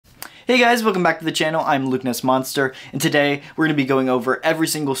Hey guys, welcome back to the channel. I'm Luke Ness Monster, and today we're going to be going over every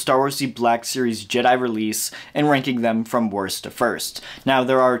single Star Wars Black Series Jedi release and ranking them from worst to first. Now,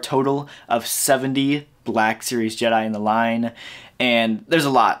 there are a total of 70 Black Series Jedi in the line, and there's a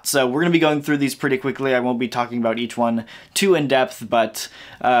lot, so we're going to be going through these pretty quickly. I won't be talking about each one too in depth, but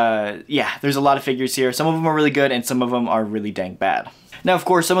yeah, there's a lot of figures here. Some of them are really good, and some of them are really dang bad. Now, of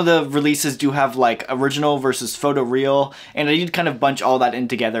course, some of the releases do have, like, original versus photo real, and I did kind of bunch all that in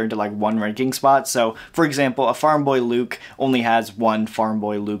together into, like, one ranking spot. So, for example, a Farm Boy Luke only has one Farm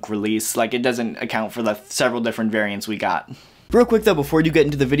Boy Luke release. Like, it doesn't account for the several different variants we got. Real quick though, before you get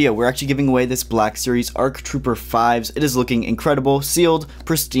into the video, we're actually giving away this Black Series ARC Trooper 5s. It is looking incredible, sealed,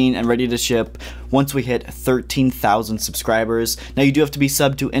 pristine, and ready to ship once we hit 13,000 subscribers. Now, you do have to be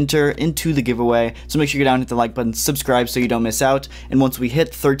subbed to enter into the giveaway, so make sure you go down and hit the like button, subscribe so you don't miss out, and once we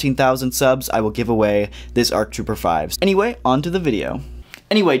hit 13,000 subs, I will give away this ARC Trooper 5s. Anyway, on to the video.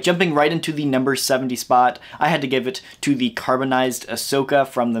 Anyway, jumping right into the number 70 spot, I had to give it to the carbonized Ahsoka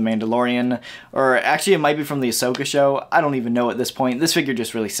from The Mandalorian, or actually it might be from the Ahsoka show. I don't even know at this point. This figure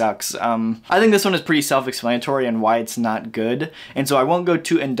just really sucks. I think this one is pretty self-explanatory on why it's not good, and so I won't go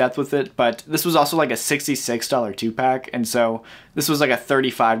too in-depth with it, but this was also like a $66 2-pack, and so this was like a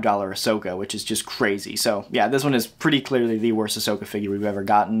 $35 Ahsoka, which is just crazy. So yeah, this one is pretty clearly the worst Ahsoka figure we've ever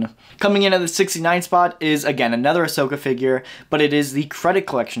gotten. Coming in at the 69 spot is, again, another Ahsoka figure, but it is the Credit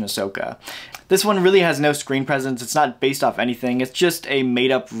Collection Ahsoka. This one really has no screen presence. It's not based off anything. It's just a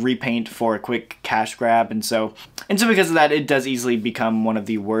made-up repaint for a quick cash grab, and so because of that, it does easily become one of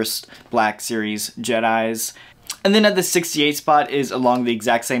the worst Black Series Jedis. And then at the 68 spot is along the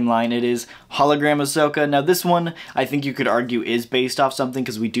exact same line. It is Hologram Ahsoka. Now, this one I think you could argue is based off something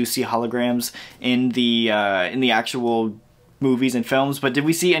because we do see holograms in the actual movies and films, but did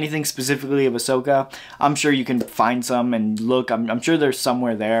we see anything specifically of Ahsoka? I'm sure you can find some and look. I'm sure there's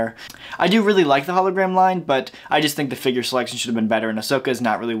somewhere there. I do really like the hologram line, but I just think the figure selection should have been better, and Ahsoka is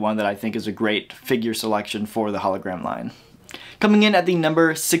not really one that I think is a great figure selection for the hologram line. Coming in at the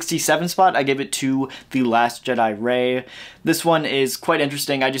number 67 spot, I gave it to The Last Jedi Rey. This one is quite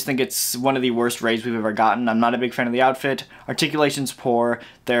interesting. I just think it's one of the worst Reys we've ever gotten. I'm not a big fan of the outfit. Articulation's poor.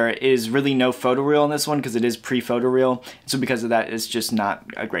 There is really no photoreal in this one because it is pre-photoreal. So because of that, it's just not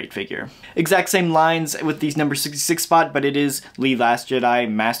a great figure. Exact same lines with the number 66 spot, but it is The Last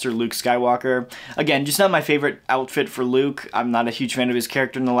Jedi Master Luke Skywalker. Again, just not my favorite outfit for Luke. I'm not a huge fan of his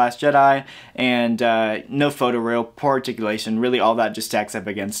character in The Last Jedi, and no photoreal, poor articulation. Really, all that just stacks up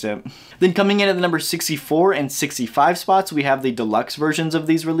against it. Then coming in at the number 64 and 65 spots, we have the deluxe versions of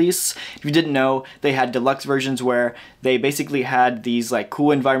these releases. If you didn't know, they had deluxe versions where they basically had these like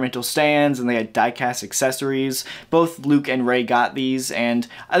cool environmental stands and they had die-cast accessories. Both Luke and Rey got these, and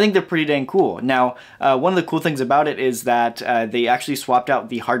I think they're pretty dang cool. Now, one of the cool things about it is that they actually swapped out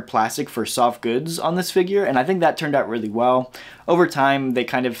the hard plastic for soft goods on this figure, and I think that turned out really well. Over time, they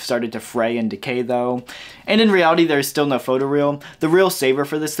kind of started to fray and decay though, and in reality, there's still no photoreal. The real saver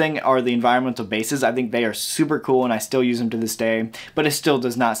for this thing are the environmental bases. I think they are super cool, and I still use them to this day, but it still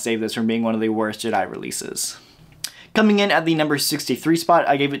does not save this from being one of the worst Jedi releases. Coming in at the number 63 spot,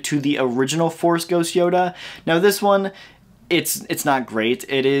 I gave it to the original Force Ghost Yoda. Now, this one, it's not great.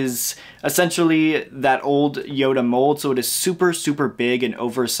 It is essentially that old Yoda mold, so it is super, super big and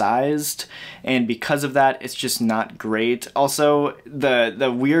oversized, and because of that, it's just not great. Also,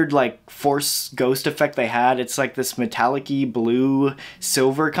 the weird, like, Force Ghost effect they had, it's like this metallic-y blue,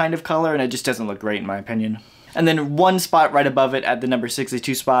 silver kind of color, and it just doesn't look great in my opinion. And then one spot right above it at the number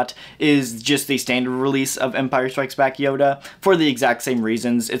 62 spot is just the standard release of Empire Strikes Back Yoda for the exact same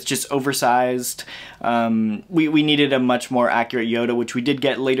reasons. It's just oversized. We needed a much more accurate Yoda, which we did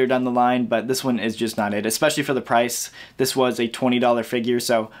get later down the line, but this one is just not it, especially for the price. This was a $20 figure,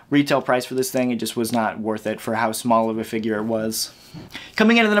 so retail price for this thing, it just was not worth it for how small of a figure it was.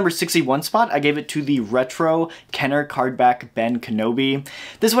 Coming in at the number 61 spot, I gave it to the retro Kenner Cardback Ben Kenobi.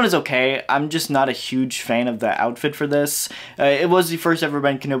 This one is okay. I'm just not a huge fan of the outfit for this. It was the first ever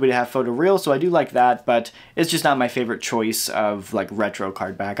Ben Kenobi to have photoreal, so I do like that, but it's just not my favorite choice of like retro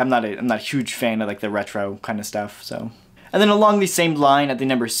cardback. I'm not a huge fan of like the retro kind of stuff, so. And then along the same line, at the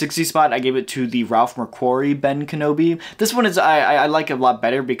number 60 spot, I gave it to the Ralph McQuarrie Ben Kenobi. This one is I like a lot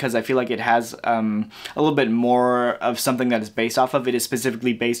better because I feel like it has a little bit more of something that is based off of. It is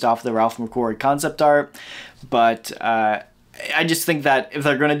specifically based off the Ralph McQuarrie concept art, but I just think that if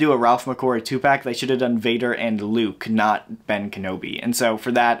they're going to do a Ralph McQuarrie 2-pack, they should have done Vader and Luke, not Ben Kenobi. And so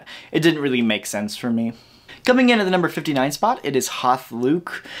for that, it didn't really make sense for me. Coming in at the number 59 spot, it is Hoth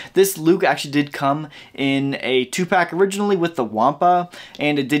Luke. This Luke actually did come in a 2-pack originally with the Wampa,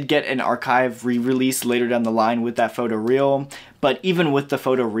 and it did get an archive re-release later down the line with that photo reel. But even with the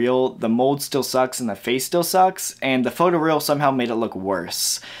photo reel, the mold still sucks and the face still sucks, and the photo reel somehow made it look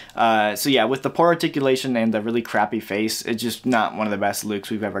worse. So yeah, with the poor articulation and the really crappy face, it's just not one of the best Lukes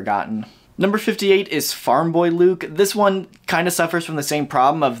we've ever gotten. Number 58 is Farm Boy Luke. This one kind of suffers from the same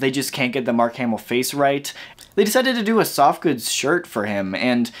problem of they just can't get the Mark Hamill face right. They decided to do a soft goods shirt for him,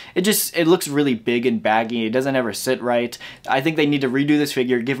 and it looks really big and baggy. It doesn't ever sit right. I think they need to redo this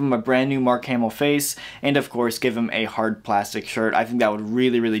figure, give him a brand new Mark Hamill face, and of course give him a hard plastic shirt. I think that would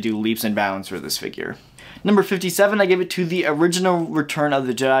really do leaps and bounds for this figure. Number 57, I gave it to the original Return of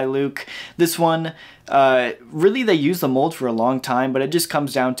the Jedi Luke. This one, really they used the mold for a long time, but it just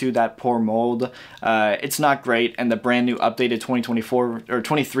comes down to that poor mold. It's not great, and the brand new updated 2024 or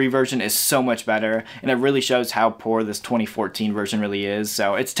 23 version is so much better, and it really shows how poor this 2014 version really is.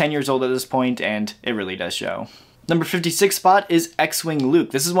 So it's 10 years old at this point, and it really does show. Number 56 spot is X-Wing Luke.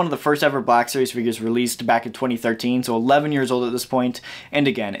 This is one of the first ever Black Series figures released back in 2013, so 11 years old at this point. And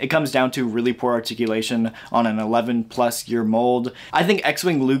again, it comes down to really poor articulation on an 11+ year mold. I think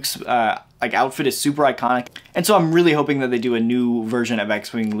X-Wing Luke's outfit is super iconic, and so I'm really hoping that they do a new version of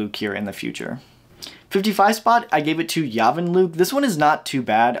X-Wing Luke here in the future. 55 spot, I gave it to Yavin Luke. This one is not too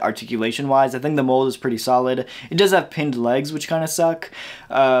bad articulation wise. I think the mold is pretty solid. It does have pinned legs, which kind of suck,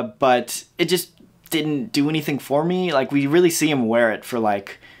 but it just didn't do anything for me. Like, we really see him wear it for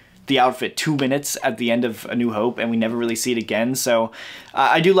like the outfit 2 minutes at the end of A New Hope, and we never really see it again. So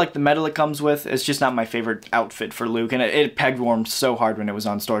I do like the metal it comes with. It's just not my favorite outfit for Luke, and it peg warmed so hard when it was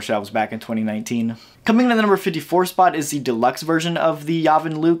on store shelves back in 2019. Coming in at the number 54 spot is the deluxe version of the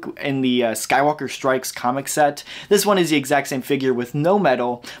Yavin Luke in the Skywalker Strikes comic set. This one is the exact same figure with no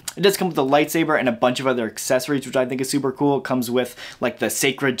metal. It does come with a lightsaber and a bunch of other accessories, which I think is super cool. It comes with like the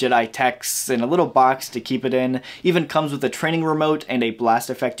Sacred Jedi texts and a little box to keep it in. Even comes with a training remote and a blast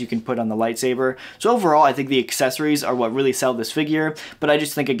effect you can put on the lightsaber. So overall, I think the accessories are what really sell this figure, but I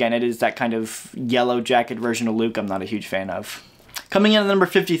just think, again, it is that kind of yellow jacket version of Luke I'm not a huge fan of. Coming in at the number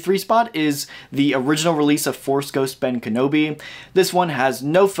 53 spot is the original release of Force Ghost Ben Kenobi. This one has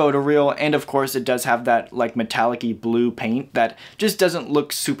no photo reel, and of course it does have that like metallic-y blue paint that just doesn't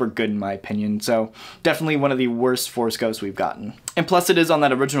look super good in my opinion, so definitely one of the worst Force Ghosts we've gotten. And plus it is on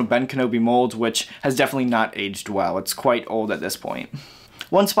that original Ben Kenobi mold, which has definitely not aged well. It's quite old at this point.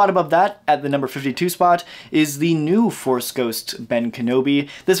 One spot above that, at the number 52 spot, is the new Force Ghost Ben Kenobi.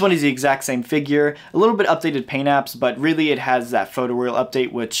 This one is the exact same figure, a little bit updated paint apps, but really it has that photo reel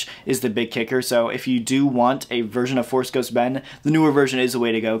update, which is the big kicker. So if you do want a version of Force Ghost Ben, the newer version is the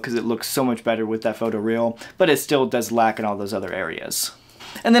way to go because it looks so much better with that photo reel, but it still does lack in all those other areas.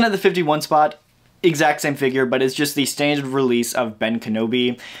 And then at the 51 spot, exact same figure, but it's just the standard release of Ben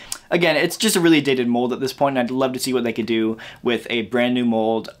Kenobi. Again, it's just a really dated mold at this point, and I'd love to see what they could do with a brand new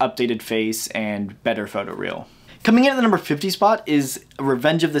mold, updated face, and better photo reel. Coming in at the number 50 spot is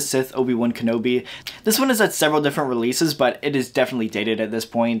Revenge of the Sith Obi-Wan Kenobi. This one has had several different releases, but it is definitely dated at this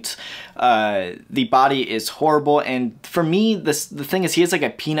point. The body is horrible, and for me, the thing is he has like a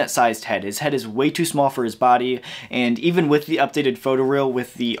peanut-sized head. His head is way too small for his body, and even with the updated photo reel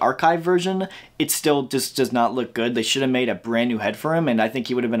with the archive version, it still just does not look good. They should have made a brand new head for him, and I think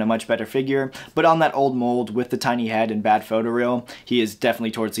he would have been a much better figure. But on that old mold with the tiny head and bad photo reel, he is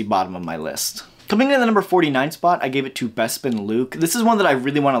definitely towards the bottom of my list. Coming in at the number 49 spot, I gave it to Bespin Luke. This is one that I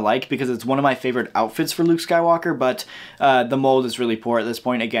really want to like because it's one of my favorite outfits for Luke Skywalker, but the mold is really poor at this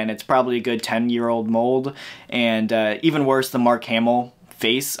point. Again, it's probably a good 10-year-old mold, and even worse, the Mark Hamill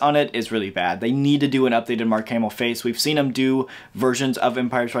face on it is really bad. They need to do an updated Mark Hamill face. We've seen him do versions of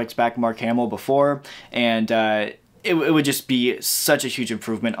Empire Strikes Back Mark Hamill before, and it would just be such a huge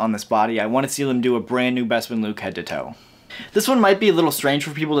improvement on this body. I want to see them do a brand new Bespin Luke head to toe. This one might be a little strange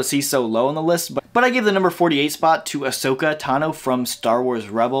for people to see so low on the list, but I gave the number 48 spot to Ahsoka Tano from Star Wars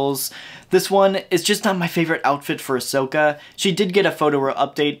Rebels. This one is just not my favorite outfit for Ahsoka. She did get a photo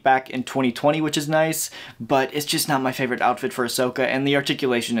update back in 2020, which is nice, but it's just not my favorite outfit for Ahsoka, and the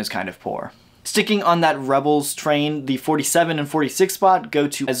articulation is kind of poor. Sticking on that Rebels train, the 47 and 46 spot go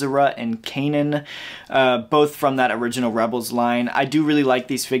to Ezra and Kanan, both from that original Rebels line. I do really like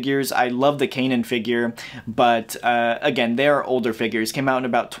these figures. I love the Kanan figure, but again, they are older figures. Came out in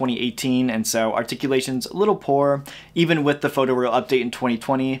about 2018, and so articulation's a little poor. Even with the photo reel update in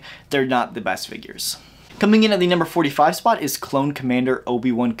 2020, they're not the best figures. Coming in at the number 45 spot is Clone Commander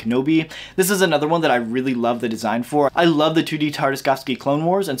Obi-Wan Kenobi. This is another one that I really love the design for. I love the 2D Tartakovsky Clone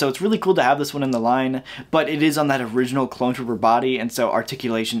Wars, and so it's really cool to have this one in the line, but it is on that original Clone Trooper body, and so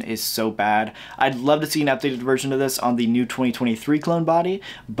articulation is so bad. I'd love to see an updated version of this on the new 2023 clone body,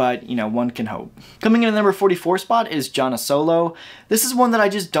 but, you know, one can hope. Coming in at the number 44 spot is Jana Solo. This is one that I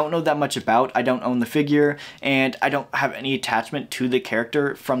just don't know that much about. I don't own the figure, and I don't have any attachment to the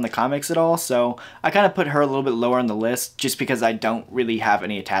character from the comics at all, so I kind of put her a little bit lower on the list just because I don't really have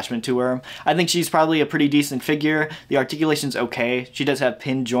any attachment to her. I think she's probably a pretty decent figure. The articulation's okay. She does have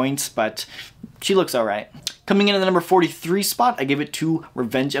pinned joints, but she looks alright. Coming in at the number 43 spot, I give it to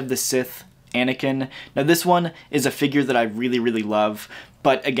Revenge of the Sith Anakin. Now this one is a figure that I really love,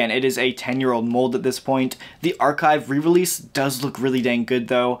 but again, it is a 10-year-old mold at this point. The archive re-release does look really dang good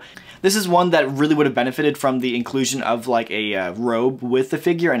though. This is one that really would have benefited from the inclusion of like a robe with the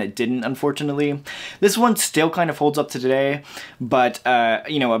figure, and it didn't, unfortunately. This one still kind of holds up to today, but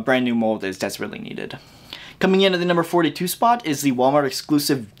you know, a brand new mold is desperately needed. Coming in at the number 42 spot is the Walmart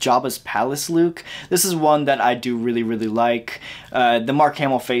exclusive Jabba's Palace Luke. This is one that I do really like. The Mark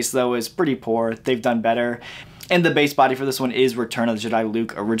Hamill face though is pretty poor. They've done better. And the base body for this one is Return of the Jedi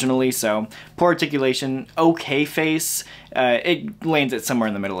Luke originally, so poor articulation, okay face. It lands it somewhere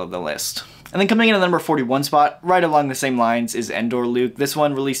in the middle of the list. And then coming in at the number 41 spot, right along the same lines, is Endor Luke. This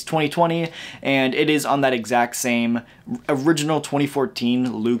one released 2020, and it is on that exact same original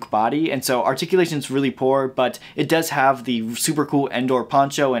 2014 Luke body, and so articulation's really poor, but it does have the super cool Endor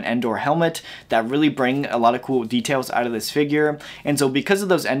poncho and Endor helmet that really bring a lot of cool details out of this figure, and so because of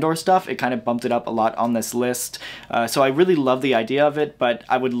those Endor stuff, it kind of bumped it up a lot on this list. So I really love the idea of it, but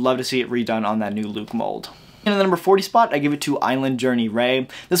I would love to see it redone on that new Luke mold. In the number 40 spot, I give it to Island Journey Rey.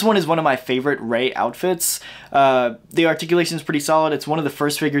 This one is one of my favorite Rey outfits. The articulation is pretty solid. It's one of the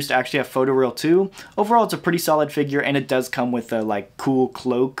first figures to actually have photoreal too. Overall, it's a pretty solid figure, and it does come with a like cool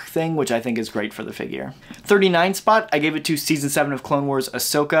cloak thing, which I think is great for the figure. 39 spot, I gave it to Season 7 of Clone Wars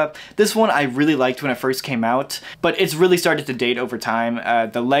Ahsoka. This one I really liked when it first came out, but it's really started to date over time.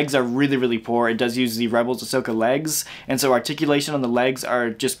 The legs are really poor. It does use the Rebels Ahsoka legs, and so articulation on the legs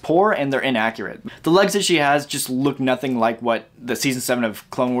are just poor and they're inaccurate. The legs that she has just look nothing like what the Season 7 of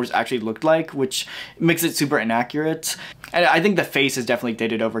Clone Wars actually looked like, which makes it super inaccurate. And I think the face is definitely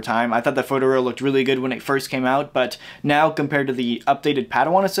dated over time. I thought the photoreal looked really good when it first came out, but now compared to the updated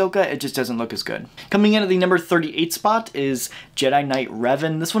Padawan Ahsoka, it just doesn't look as good. Coming in at the number 38 spot is Jedi Knight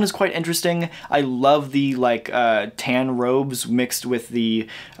Revan. This one is quite interesting. I love the like tan robes mixed with the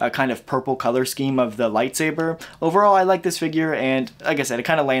kind of purple color scheme of the lightsaber. Overall, I like this figure, and like I said, it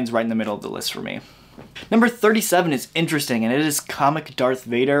kind of lands right in the middle of the list for me. Number 37 is interesting, and it is comic Darth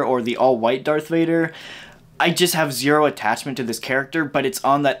Vader, or the all-white Darth Vader. I just have zero attachment to this character, but it's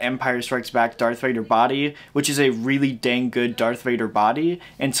on that Empire Strikes Back Darth Vader body, which is a really dang good Darth Vader body,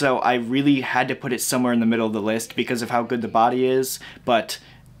 and so I really had to put it somewhere in the middle of the list because of how good the body is, but,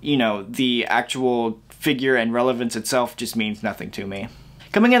 you know, the actual figure and relevance itself just means nothing to me.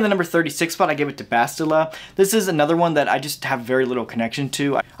 Coming in at the number 36 spot, I give it to Bastila. This is another one that I just have very little connection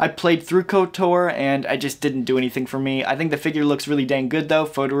to. I played through KOTOR, and I just didn't do anything for me. I think the figure looks really dang good though.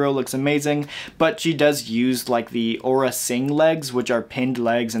 Photoreal looks amazing, but she does use like the Aura Singh legs, which are pinned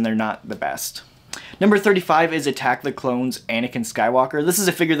legs, and they're not the best. Number 35 is Attack the Clones Anakin Skywalker. This is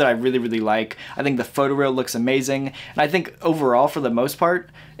a figure that I really like. I think the photoreal looks amazing, and I think overall, for the most part,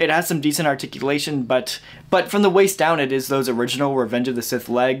 it has some decent articulation, but from the waist down, it is those original Revenge of the Sith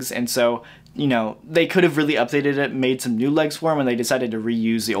legs, and so, you know, they could have really updated it, made some new legs for him, and they decided to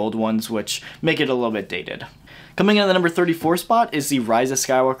reuse the old ones, which make it a little bit dated. Coming in at the number 34 spot is the Rise of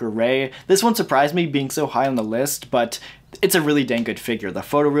Skywalker Rey. This one surprised me being so high on the list, but it's a really dang good figure. The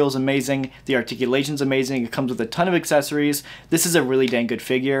photoreal is amazing, the articulation's amazing, it comes with a ton of accessories. This is a really dang good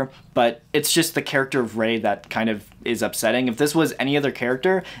figure, but it's just the character of Rey that kind of is upsetting. If this was any other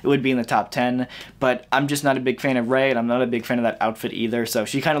character, it would be in the top 10, but I'm just not a big fan of Rey, and I'm not a big fan of that outfit either, so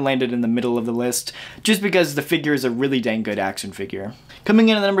she kind of landed in the middle of the list, just because the figure is a really dang good action figure. Coming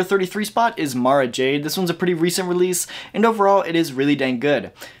in at the number 33 spot is Mara Jade. This one's a pretty recent release, and overall it is really dang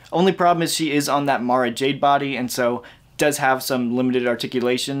good. Only problem is she is on that Mara Jade body, and so does have some limited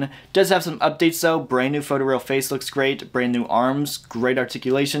articulation, does have some updates though. Brand new photoreal face looks great, brand new arms, great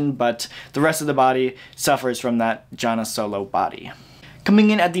articulation, but the rest of the body suffers from that Jana Solo body.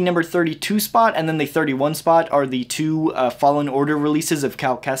 Coming in at the number 32 spot and then the 31 spot are the two Fallen Order releases of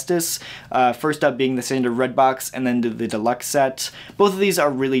Cal Kestis. First up being the standard red box and then the deluxe set. Both of these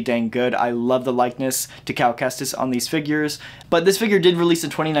are really dang good. I love the likeness to Cal Kestis on these figures, but this figure did release in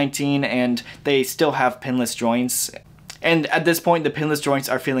 2019 and they still have pinless joints. And at this point, the pinless joints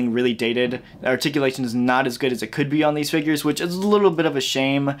are feeling really dated. The articulation is not as good as it could be on these figures, which is a little bit of a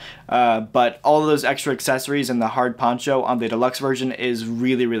shame, but all of those extra accessories and the hard poncho on the deluxe version is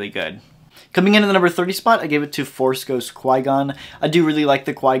really, really good. Coming in at the number 30 spot, I gave it to Force Ghost Qui-Gon. I do really like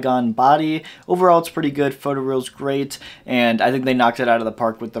the Qui-Gon body. Overall, it's pretty good. Photoreal's great, and I think they knocked it out of the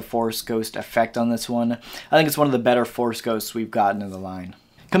park with the Force Ghost effect on this one. I think it's one of the better Force Ghosts we've gotten in the line.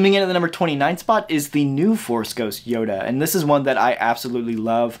 Coming in at the number 29 spot is the new Force Ghost Yoda, and this is one that I absolutely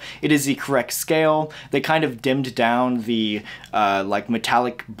love. It is the correct scale. They kind of dimmed down the like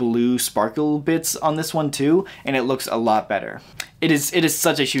metallic blue sparkle bits on this one too, and it looks a lot better. It is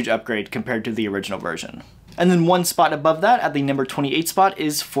such a huge upgrade compared to the original version. And then one spot above that, at the number 28 spot,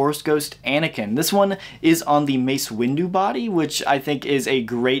 is Force Ghost Anakin. This one is on the Mace Windu body, which I think is a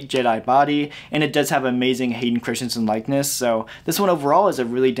great Jedi body, and it does have amazing Hayden Christensen likeness, so this one overall is a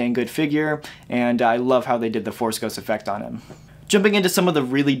really dang good figure, and I love how they did the Force Ghost effect on him. Jumping into some of the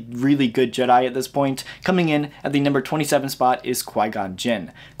really, really good Jedi at this point, coming in at the number 27 spot is Qui-Gon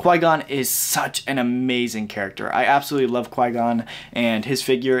Jinn. Qui-Gon is such an amazing character. I absolutely love Qui-Gon, and his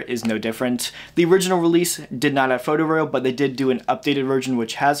figure is no different. The original release did not have photoreal, but they did do an updated version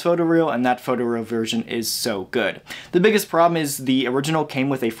which has photoreal, and that photoreal version is so good. The biggest problem is the original came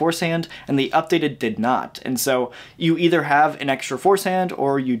with a force hand, and the updated did not, and so you either have an extra force hand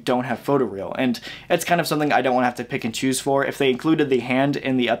or you don't have photoreal, and it's kind of something I don't want to have to pick and choose for. If they included the hand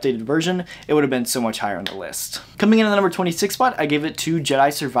in the updated version, it would have been so much higher on the list. Coming in at the number 26 spot, I gave it to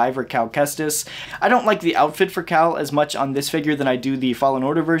Jedi Survivor Cal Kestis. I don't like the outfit for Cal as much on this figure than I do the Fallen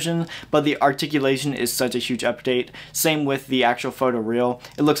Order version, but the articulation is such a huge update. Same with the actual photoreal.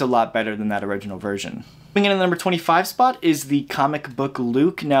 It looks a lot better than that original version. Coming in at the number 25 spot is the comic book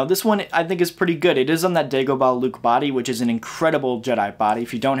Luke. Now this one I think is pretty good. It is on that Dagobah Luke body, which is an incredible Jedi body.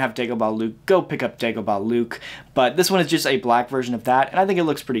 If you don't have Dagobah Luke, go pick up Dagobah Luke. But this one is just a black version of that, and I think it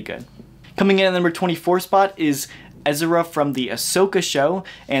looks pretty good. Coming in at the number 24 spot is Ezra from the Ahsoka show,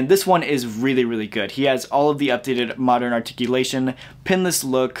 and this one is really, really good. He has all of the updated modern articulation, pinless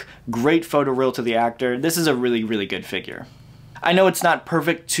look, great photoreal to the actor. This is a really, really good figure. I know it's not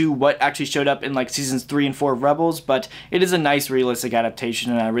perfect to what actually showed up in like seasons 3 and 4 of Rebels, but it is a nice realistic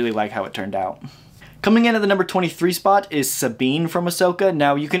adaptation, and I really like how it turned out. Coming in at the number 23 spot is Sabine from Ahsoka.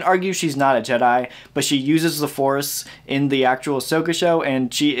 Now, you can argue she's not a Jedi, but she uses the Force in the actual Ahsoka show,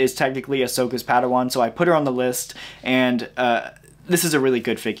 and she is technically Ahsoka's Padawan, so I put her on the list, and this is a really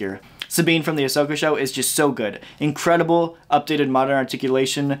good figure. Sabine from the Ahsoka show is just so good. Incredible, updated modern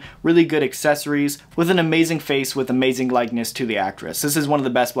articulation, really good accessories, with an amazing face with amazing likeness to the actress. This is one of the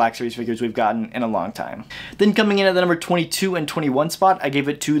best Black Series figures we've gotten in a long time. Then coming in at the number 22 and 21 spot, I gave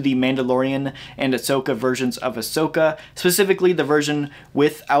it to the Mandalorian and Ahsoka versions of Ahsoka, specifically the version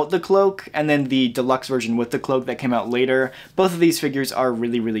without the cloak, and then the deluxe version with the cloak that came out later. Both of these figures are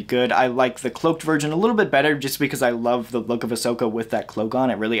really, really good. I like the cloaked version a little bit better just because I love the look of Ahsoka with that cloak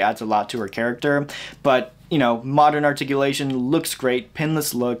on. It really adds a lot to her character, but you know, modern articulation, looks great,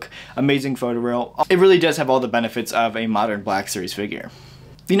 pinless look, amazing photoreal. It really does have all the benefits of a modern Black Series figure.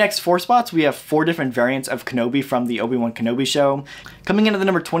 The next 4 spots, we have 4 different variants of Kenobi from the Obi-Wan Kenobi show. Coming into the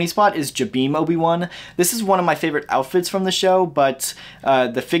number 20 spot is Jabeem Obi-Wan. This is one of my favorite outfits from the show, but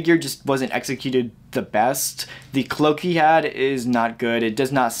the figure just wasn't executed the best. The cloak he had is not good. It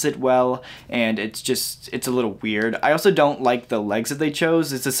does not sit well, and it's a little weird. I also don't like the legs that they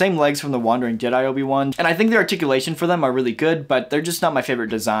chose. It's the same legs from the Wandering Jedi Obi-Wan, and I think the articulation for them are really good, but they're just not my favorite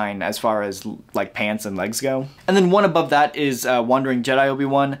design as far as like pants and legs go. And then one above that is Wandering Jedi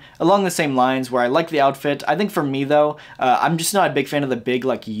Obi-Wan, along the same lines where I like the outfit. I think for me though, I'm just not a big fan of the big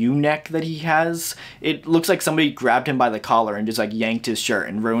like U-neck that he has. It looks like somebody grabbed him by the collar and just like yanked his shirt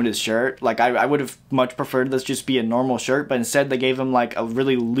and ruined his shirt. Like I would have much preferred this just be a normal shirt, but instead they gave him like a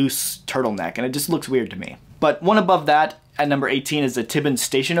really loose turtleneck, and it just looks weird to me. But one above that, at number 18, is the Tibbin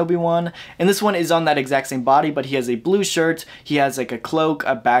Station Obi-Wan, and this one is on that exact same body, but he has a blue shirt, he has like a cloak,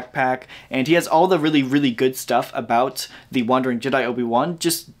 a backpack, and he has all the really, really good stuff about the Wandering Jedi Obi-Wan,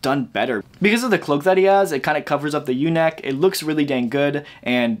 just done better. Because of the cloak that he has, it kind of covers up the U-neck, it looks really dang good,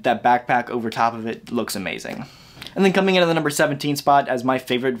 and that backpack over top of it looks amazing. And then coming into the number 17 spot as my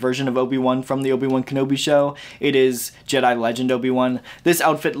favorite version of Obi-Wan from the Obi-Wan Kenobi show, it is Jedi Legend Obi-Wan. This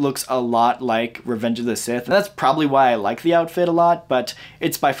outfit looks a lot like Revenge of the Sith, and that's probably why I like the outfit a lot, but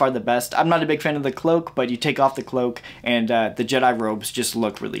it's by far the best. I'm not a big fan of the cloak, but you take off the cloak and the Jedi robes just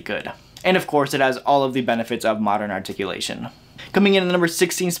look really good. And of course, it has all of the benefits of modern articulation. Coming in at the number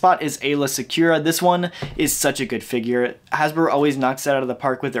 16 spot is Ayla Secura. This one is such a good figure. Hasbro always knocks it out of the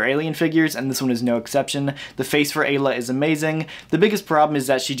park with their alien figures, and this one is no exception. The face for Ayla is amazing. The biggest problem is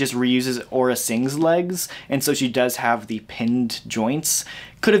that she just reuses Aura Singh's legs, and so she does have the pinned joints.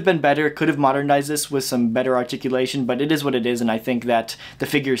 Could have been better, could have modernized this with some better articulation, but it is what it is, and I think that the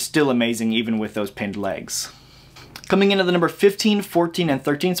figure is still amazing even with those pinned legs. Coming in at the number 15, 14, and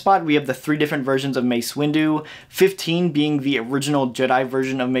 13 spot, we have the 3 different versions of Mace Windu. 15 being the original Jedi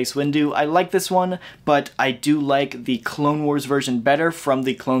version of Mace Windu. I like this one, but I do like the Clone Wars version better from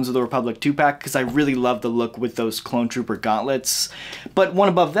the Clones of the Republic 2-pack because I really love the look with those Clone Trooper gauntlets. But one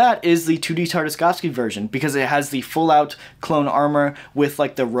above that is the 2D Tartakovsky version because it has the full-out clone armor with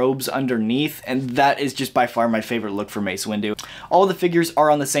like the robes underneath, and that is just by far my favorite look for Mace Windu. All the figures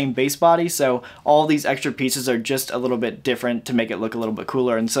are on the same base body, so all these extra pieces are just a little bit different to make it look a little bit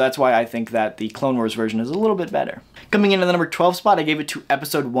cooler, and so that's why I think that the Clone Wars version is a little bit better. Coming in at the number 12 spot, I gave it to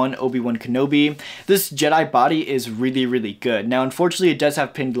Episode 1 Obi-Wan Kenobi. This Jedi body is really, really good. Now, unfortunately, it does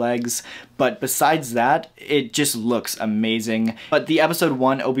have pinned legs, but besides that, it just looks amazing. But the Episode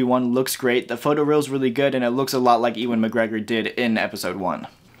 1 Obi-Wan looks great, the photo reel is really good, and it looks a lot like Ewan McGregor did in Episode 1.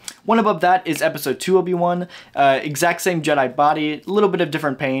 One above that is Episode 2 Obi-Wan. Exact same Jedi body, a little bit of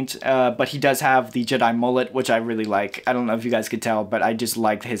different paint, but he does have the Jedi mullet, which I really like. I don't know if you guys could tell, but I just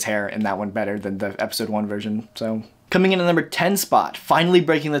liked his hair in that one better than the Episode 1 version, so... Coming in at the number 10 spot, finally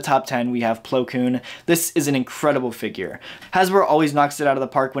breaking the top 10, we have Plo Koon. This is an incredible figure. Hasbro always knocks it out of the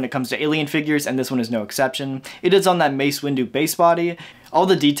park when it comes to alien figures, and this one is no exception. It is on that Mace Windu base body. All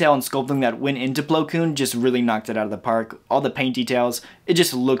the detail and sculpting that went into Plo Koon just really knocked it out of the park. All the paint details, it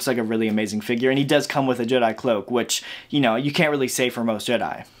just looks like a really amazing figure, and he does come with a Jedi cloak, which, you know, you can't really say for most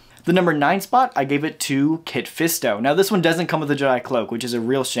Jedi. The number 9 spot, I gave it to Kit Fisto. Now this one doesn't come with a Jedi cloak, which is a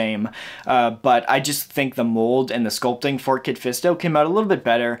real shame, but I just think the mold and the sculpting for Kit Fisto came out a little bit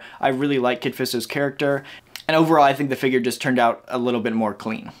better. I really like Kit Fisto's character, and overall I think the figure just turned out a little bit more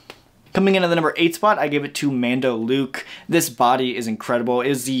clean. Coming in at the number 8 spot, I gave it to Mando Luke. This body is incredible. It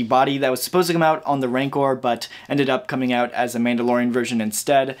is the body that was supposed to come out on the Rancor, but ended up coming out as a Mandalorian version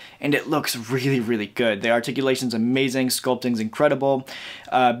instead, and it looks really, really good. The articulation's amazing, sculpting's incredible.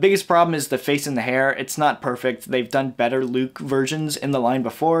 Biggest problem is the face and the hair. It's not perfect. They've done better Luke versions in the line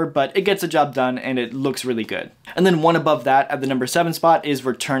before, but it gets the job done, and it looks really good. And then one above that, at the number 7 spot, is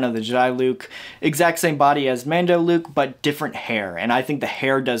Return of the Jedi Luke. Exact same body as Mando Luke, but different hair, and I think the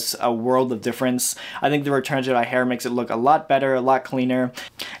hair does a world of difference. I think the Return of the Jedi hair makes it look a lot better, a lot cleaner.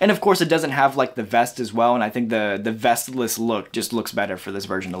 And of course it doesn't have like the vest as well, and I think the vestless look just looks better for this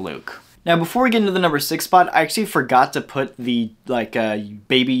version of Luke. Now before we get into the number 6 spot, I actually forgot to put the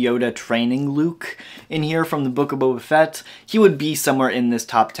Baby Yoda training Luke in here from the Book of Boba Fett. He would be somewhere in this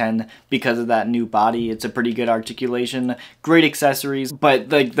top 10 because of that new body. It's a pretty good articulation, great accessories, but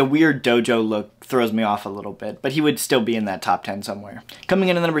the weird dojo look throws me off a little bit, but he would still be in that top 10 somewhere. Coming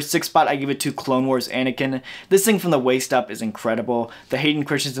in at the number 6 spot, I give it to Clone Wars Anakin. This thing from the waist up is incredible. The Hayden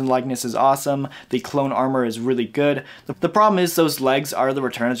Christensen likeness is awesome. The clone armor is really good. The problem is those legs are the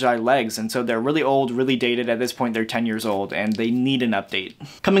Return of the Jedi legs, and so they're really old, really dated. At this point, they're 10 years old, and they need an update.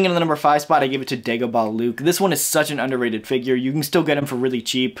 Coming in at the number 5 spot, I give it to Dagobah Luke. This one is such an underrated figure. You can still get him for really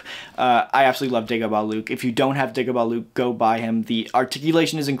cheap. I absolutely love Dagobah Luke. If you don't have Dagobah Luke, go buy him. The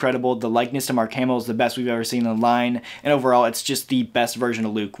articulation is incredible. The likeness to Mark Hamill is the best we've ever seen in the line, and overall, it's just the best version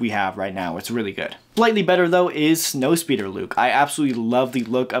of Luke we have right now. It's really good. Slightly better though is Snowspeeder Luke. I absolutely love the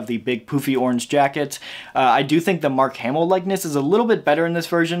look of the big poofy orange jacket. I do think the Mark Hamill likeness is a little bit better in this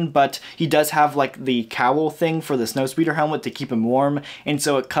version, but he does have like the cowl thing for the Snowspeeder helmet to keep him warm, and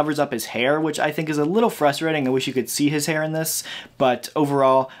so it covers up his hair, which I think is a little frustrating. I wish you could see his hair in this, but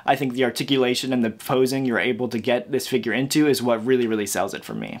overall, I think the articulation and the posing you're able to get this figure into is what really, really sells it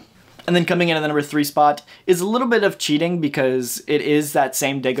for me. And then coming in at the number 3 spot is a little bit of cheating because it is that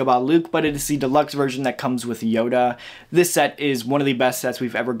same Dagobah Luke, but it is the deluxe version that comes with Yoda. This set is one of the best sets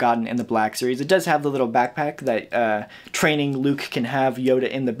we've ever gotten in the Black Series. It does have the little backpack that training Luke can have Yoda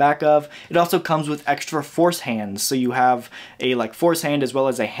in the back of. It also comes with extra Force hands, so you have a Force hand as well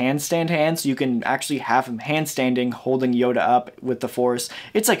as a handstand hand, so you can actually have him handstanding, holding Yoda up with the Force.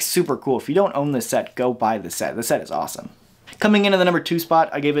 It's like super cool. If you don't own this set, go buy the set. The set is awesome. Coming in at the number 2 spot,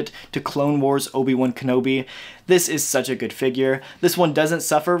 I gave it to Clone Wars Obi-Wan Kenobi. This is such a good figure. This one doesn't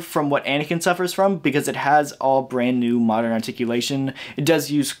suffer from what Anakin suffers from because it has all brand new modern articulation. It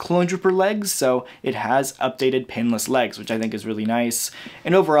does use Clone Trooper legs, so it has updated pinless legs, which I think is really nice.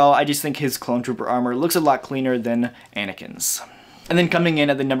 And overall, I just think his Clone Trooper armor looks a lot cleaner than Anakin's. And then coming in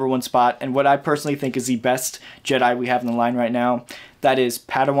at the number 1 spot, and what I personally think is the best Jedi we have in the line right now, That is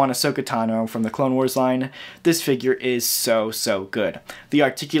Padawan Ahsoka Tano from the Clone Wars line. This figure is so good. The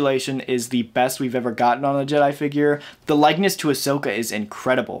articulation is the best we've ever gotten on a Jedi figure. The likeness to Ahsoka is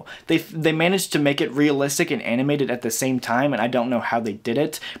incredible. They managed to make it realistic and animated at the same time, and I don't know how they did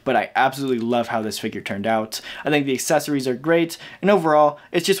it, but I absolutely love how this figure turned out. I think the accessories are great, and overall,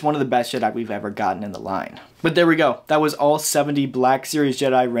 it's just one of the best Jedi we've ever gotten in the line. But there we go. That was all 70 Black Series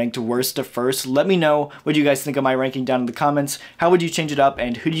Jedi ranked worst to first. Let me know what you guys think of my ranking down in the comments. How would you change it up,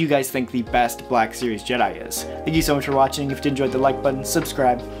 and who do you guys think the best Black Series Jedi is? Thank you so much for watching. If you enjoyed, the like button,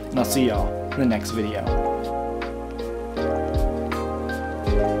 subscribe, and I'll see y'all in the next video.